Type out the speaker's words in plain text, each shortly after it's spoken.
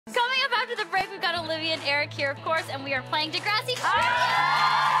Coming up after the break, we've got Olivia and Eric here, of course, and we are playing Degrassi. Yay!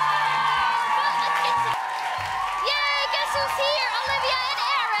 Guess who's here? Olivia and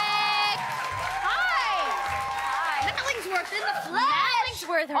Eric. Hi. Mallingsworth in the flesh.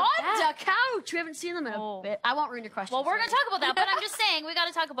 Mallingsworth on the couch. We haven't seen them in a bit. I won't ruin your question. Well, we're going to talk about that, but I'm just saying we got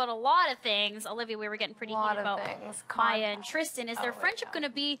to talk about a lot of things. Olivia, we were getting pretty heated about Maya and Tristan. Is their friendship going to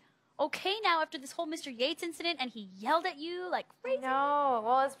be okay now after this whole Mr. Yates incident and he yelled at you like crazy? No,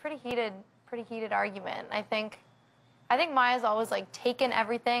 well, it's pretty heated argument. I think Maya's always like taken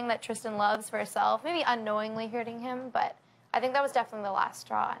everything that Tristan loves for herself, maybe unknowingly hurting him, but I think that was definitely the last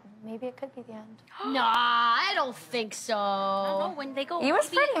straw, and maybe it could be the end. Nah, I don't think so. I don't know, when they go... He was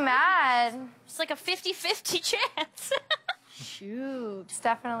pretty mad. It's like a 50-50 chance. Shoot. It's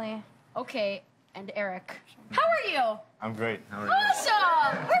definitely. Okay, and Eric. How are you? I'm great. How are you?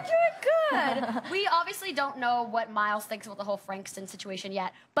 Awesome! We're doing good. We obviously don't know what Miles thinks about the whole Frankston situation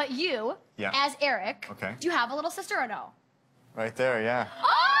yet, but you, as Eric, do you have a little sister or no? Right there, yeah.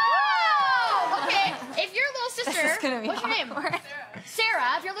 Oh! Okay, if your little sister, what's your name?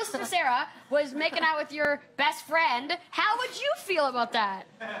 Sarah, if your little sister Sarah was making out with your best friend, how would you feel about that?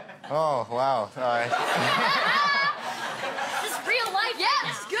 Oh, wow. All right. This is real life. Yeah,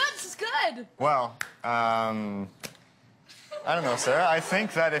 this is good. This is good. Well, I don't know, Sarah. I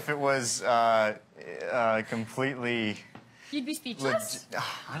think that if it was completely... You'd be speechless?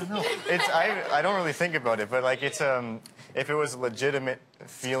 I don't know. I don't really think about it, but like it's if it was legitimate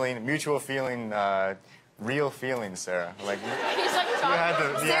feeling, mutual feeling, real feeling, Sarah. Like you had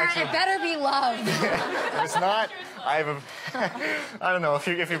the Sarah, actual... it better be love. It's not. I don't know. If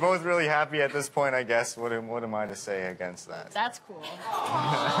you're both really happy at this point, I guess. What am I to say against that? That's cool.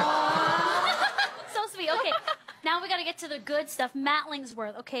 So sweet. Okay, now we got to get to the good stuff. Matt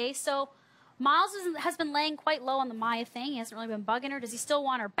Lingsworth. Okay, so Miles has been laying quite low on the Maya thing. He hasn't really been bugging her. Does he still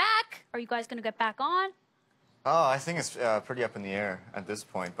want her back? Are you guys going to get back on? Oh, I think it's pretty up in the air at this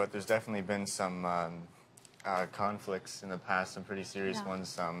point, but there's definitely been some conflicts in the past, some pretty serious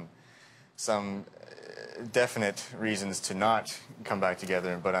ones, some definite reasons to not come back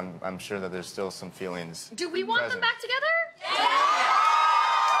together, but I'm sure that there's still some feelings. Do we want them back together? Yeah!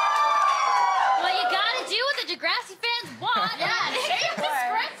 Well, you got to do what the Degrassi fans want.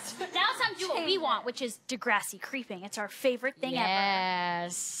 Now it's time to do what we want, which is Degrassi creeping. It's our favorite thing ever.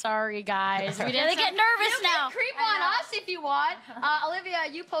 Yes. Sorry, guys. We didn't get nervous now. You can creep on us if you want. Olivia,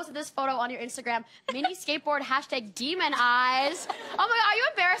 you posted this photo on your Instagram. Mini skateboard, #demon eyes. Oh my God, are you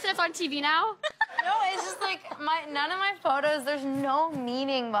embarrassed that it's on TV now? No, it's just like none of my photos. There's no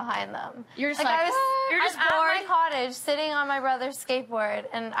meaning behind them. You're just like I was at my cottage, sitting on my brother's skateboard,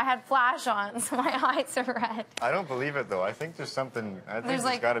 and I had flash on, so my eyes are red. I don't believe it though. I think there's something. I think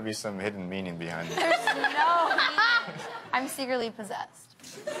there's got to be some hidden meaning behind it. There's no meaning. I'm secretly possessed.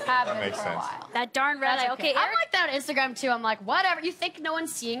 Have been for a while. That darn red eye. Okay, I'm like that on Instagram too. I'm like, whatever. You think no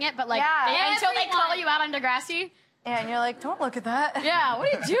one's seeing it, but like until they call you out on Degrassi. Yeah, and you're like, don't look at that. Yeah,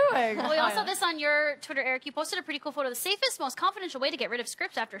 what are you doing? Well, we also saw this on your Twitter, Eric. You posted a pretty cool photo. The safest, most confidential way to get rid of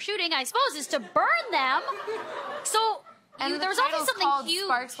scripts after shooting, I suppose, is to burn them. So, there was also something huge.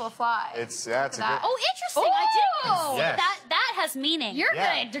 Sparks Will Fly. It's a good... Oh, interesting. I didn't know. Yes. That has meaning. You're good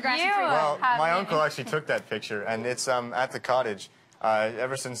at Degrassi. Well, my uncle actually took that picture, and it's at the cottage.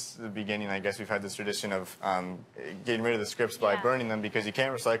 Ever since the beginning, I guess we've had this tradition of getting rid of the scripts by burning them because you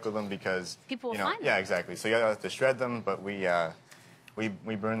can't recycle them because people will find them. Yeah, exactly. So you have to shred them, but we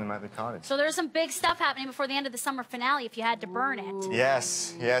burn them at the cottage. So there's some big stuff happening before the end of the summer finale if you had to burn it.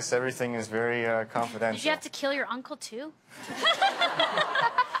 Yes, everything is very confidential. Did you have to kill your uncle too?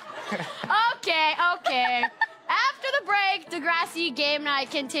 Okay. After the break, Degrassi game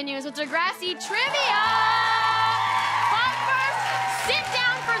night continues with Degrassi trivia. But first, sit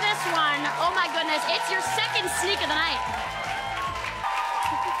down for this one. Oh my goodness, it's your second sneak of the night.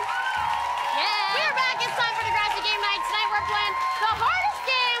 We're back. It's time for Degrassi game night. Tonight we're playing the hardest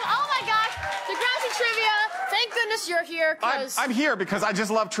game. Oh my gosh, Degrassi trivia. Thank goodness you're here. I'm here because I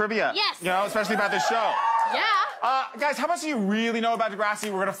just love trivia. Yes. You know, especially about this show. Yeah. Guys, how much do you really know about Degrassi?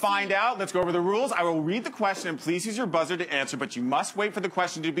 We're going to find out. Let's go over the rules. I will read the question, and please use your buzzer to answer, but you must wait for the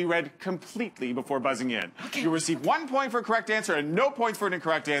question to be read completely before buzzing in. Okay. You'll receive 1 point for a correct answer and no points for an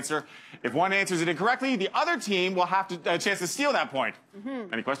incorrect answer. If one answers it incorrectly, the other team will have a chance to steal that point.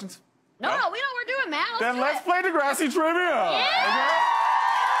 Any questions? No, we know what we're doing, man. Let's play Degrassi trivia. Yeah.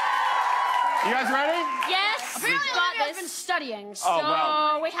 Okay? You guys ready? Yes. Apparently, Olivia's been studying,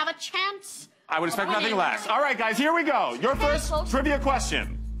 so we have a chance. I would expect nothing less. All right, guys, here we go. Your first trivia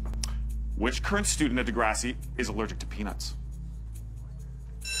question. Which current student at Degrassi is allergic to peanuts?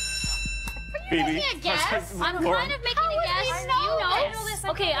 Are you Phoebe. Making a guess? I'm Lauren. kind of making a guess. You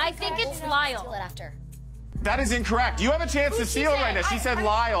know? Okay, I think it's Lyle. After. That is incorrect. You have a chance to steal right now. She said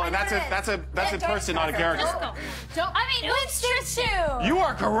Lyle, and that's a person, not a character. I mean, it's Tristan. You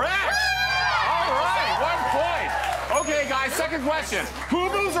are correct. All right, 1 point. Okay, guys, second question. Who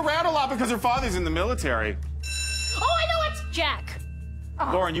moves around a lot because her father's in the military? Oh, I know it's Jack.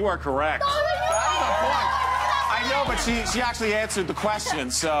 Lauren, you are correct. That is a point. I know, but she actually answered the question,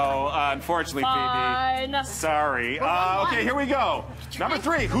 so unfortunately, Phoebe. Sorry. Okay, here we go. Number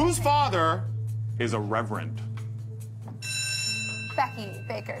 3. Whose father is a reverend? Becky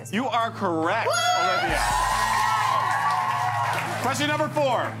Baker's. You are correct, Olivia. Question number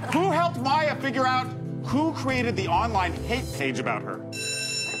 4. Who helped Maya figure out who created the online hate page about her?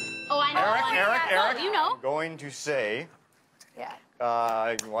 Oh, I know. Eric. Oh, you know. Going to say. Yeah.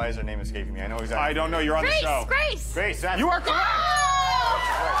 Why is her name escaping me? I know exactly. I don't know. You're on the show. Grace. Grace. That's You are correct.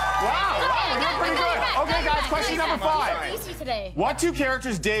 Wow, you're doing pretty good. Okay, guys, question number 5. Easy today. What 2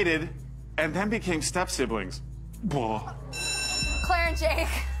 characters dated and then became step-siblings? Whoa. Claire and Jake.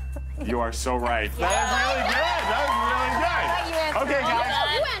 You are so right. That is really good. Okay,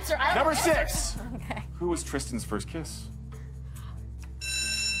 guys. You answer. Number 6. Okay. Who was Tristan's first kiss?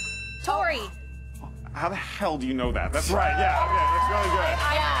 Tori. How the hell do you know that? That's right. Yeah, okay, that's really good.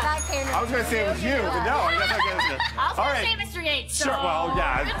 I was going to say it was you, but no. I guess I guess. I was All going right. to say Mr. Yates. Sure, well,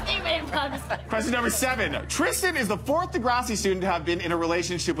 yeah. yeah. Question number 7. Tristan is the 4th Degrassi student to have been in a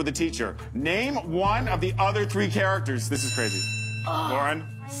relationship with a teacher. Name one of the other 3 characters. This is crazy. Lauren?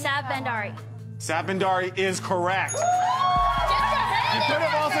 Sab Bandari. Sab Bandari is correct. You could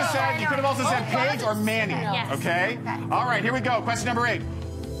have also said Paige or Manny. Yes. Okay? All right, here we go. Question number 8.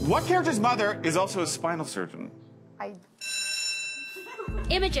 What character's mother is also a spinal surgeon?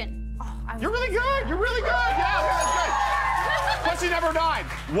 Imogen. You're really good. You're really good. Yeah, that's good. Question number 9.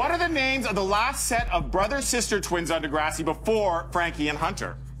 What are the names of the last set of brother-sister twins on Degrassi before Frankie and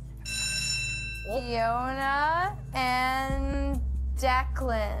Hunter? Fiona and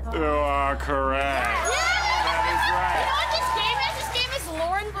Declan. You are correct. That This game is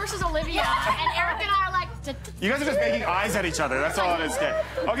Lauren versus Olivia, and Eric and I are like. is right. You guys are just making eyes at each other. That's all it is.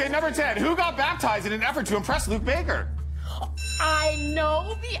 Okay, number 10. Who got baptized in an effort to impress Luke Baker? I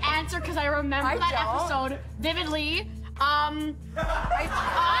know the answer because I remember that episode vividly. I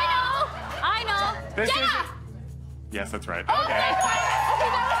know. Jenna. Yes, that's right. Okay.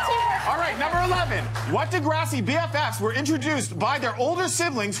 All right, number 11. What Degrassi BFFs were introduced by their older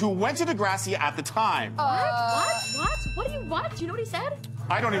siblings who went to Degrassi at the time? What do you want? Do you know what he said?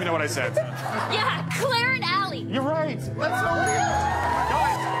 I don't even know what I said. Yeah, Claire and Allie. You're right. That's so weird.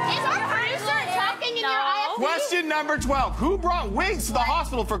 Guys. Is our producer talking in your IFB? Question number 12. Who brought wigs to the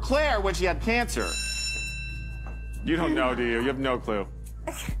hospital for Claire when she had cancer? You don't know, do you? You have no clue.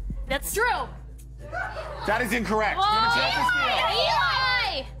 That's true. That is incorrect.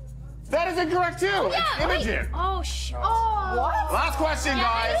 Eli. That is incorrect, too. It's Imogen. Oh, shit. What? Last question, Yeah,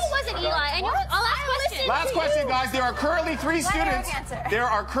 I guys. knew it wasn't Eli. I knew it. Last question. Last question, guys. There are currently 3 Let Eric students. answer. There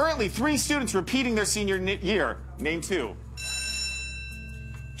are currently 3 students repeating their senior year. Name 2.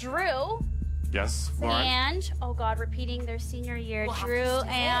 Drew Yes, Lauren. and, oh God, repeating their senior year. Drew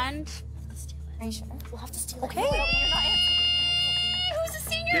and... Are you sure? We'll have to steal Okay. Who's the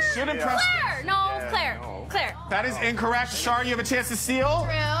senior? You should impress. Claire. No, Claire. no. Claire. That is incorrect. Shar, you have a chance to steal.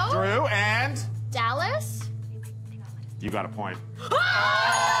 Drew, and Dallas? you got a point. That's the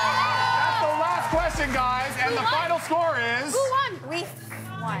last question, guys. And the final score is... Who won? We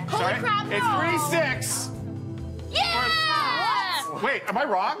won. Sorry? crap, no. It's 3-6. Yeah! Wait, am I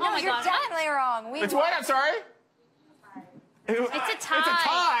wrong? Oh my You're God. definitely wrong. We It's won. what? I'm sorry? It's a tie. It's a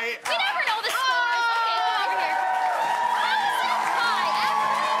tie. We never know the scores. Okay, come over here. How is it a tie?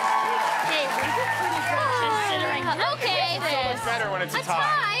 Hey, we did pretty good considering. Okay, It's better when it's a a tie.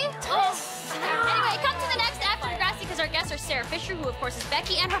 tie. Oh. Anyway, come to the next after Degrassi because our guests are Sarah Fisher, who of course is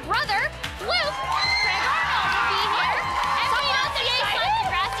Becky, and her brother, Luke. Craig Arnold will be here. And we also get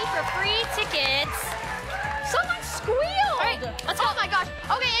Degrassi for free tickets. Someone squealed! All right, let's go. Oh my gosh.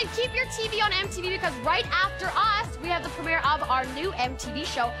 Okay, and keep your TV on MTV because right after us, we have the premiere of our new MTV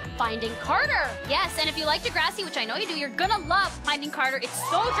show, Finding Carter. Yes, and if you like Degrassi, which I know you do, you're gonna love Finding Carter. It's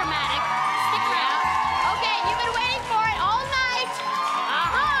so dramatic,